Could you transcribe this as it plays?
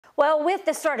Well, with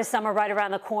the start of summer right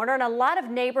around the corner and a lot of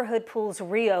neighborhood pools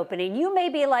reopening, you may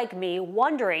be like me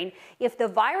wondering if the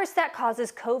virus that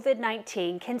causes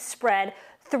COVID-19 can spread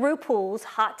through pools,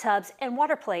 hot tubs, and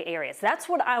water play areas. That's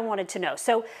what I wanted to know.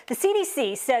 So the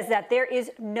CDC says that there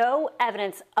is no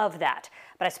evidence of that.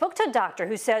 But I spoke to a doctor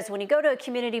who says when you go to a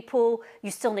community pool, you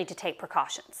still need to take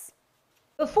precautions.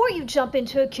 Before you jump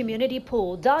into a community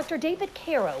pool, Dr. David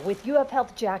Caro with UF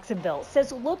Health Jacksonville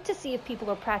says look to see if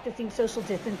people are practicing social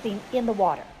distancing in the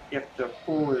water. If the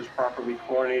pool is properly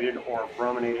chlorinated or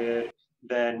brominated,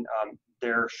 then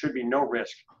there should be no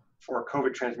risk for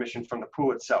COVID transmission from the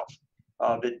pool itself.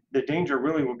 The danger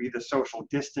really will be the social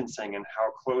distancing and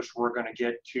how close we're going to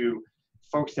get to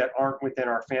folks that aren't within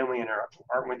our family and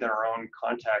aren't within our own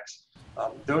contacts.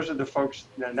 Those are the folks,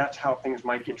 and that's how things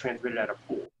might get transmitted at a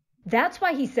pool. That's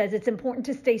why he says it's important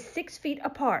to stay 6 feet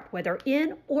apart, whether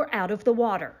in or out of the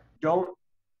water. Don't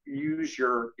use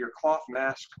your cloth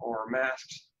mask or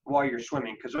masks while you're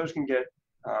swimming, because those can get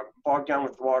bogged down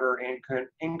with water and can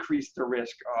increase the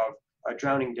risk of a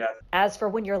drowning death. As for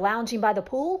when you're lounging by the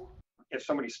pool, if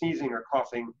somebody's sneezing or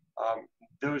coughing,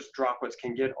 those droplets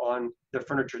can get on the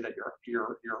furniture that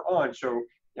you're on. So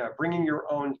bringing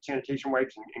your own sanitation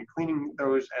wipes and cleaning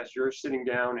those as you're sitting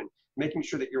down and making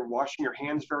sure that you're washing your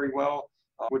hands very well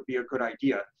would be a good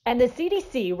idea. And the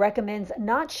CDC recommends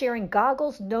not sharing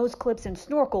goggles, nose clips, and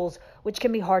snorkels, which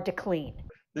can be hard to clean.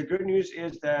 The good news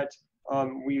is that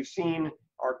we've seen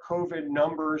our COVID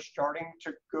numbers starting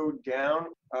to go down.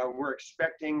 We're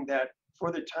expecting that for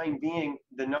the time being,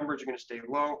 the numbers are going to stay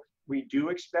low. We do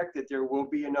expect that there will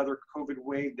be another COVID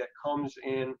wave that comes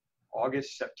in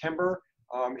August, September.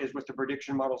 Is what the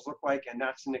prediction models look like, and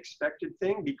that's an expected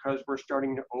thing because we're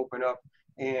starting to open up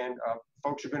and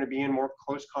folks are going to be in more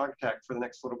close contact for the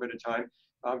next little bit of time.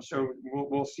 So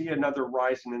we'll see another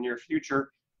rise in the near future.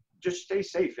 Just stay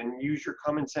safe and use your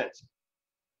common sense.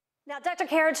 Now, Dr.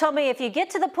 Caro told me if you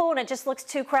get to the pool and it just looks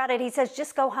too crowded, he says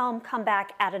just go home, come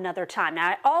back at another time. Now,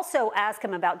 I also asked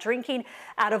him about drinking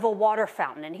out of a water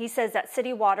fountain, and he says that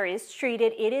city water is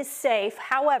treated, it is safe.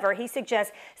 However, he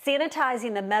suggests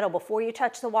sanitizing the metal before you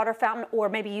touch the water fountain, or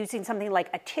maybe using something like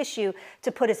a tissue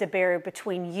to put as a barrier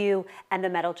between you and the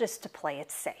metal just to play it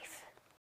safe.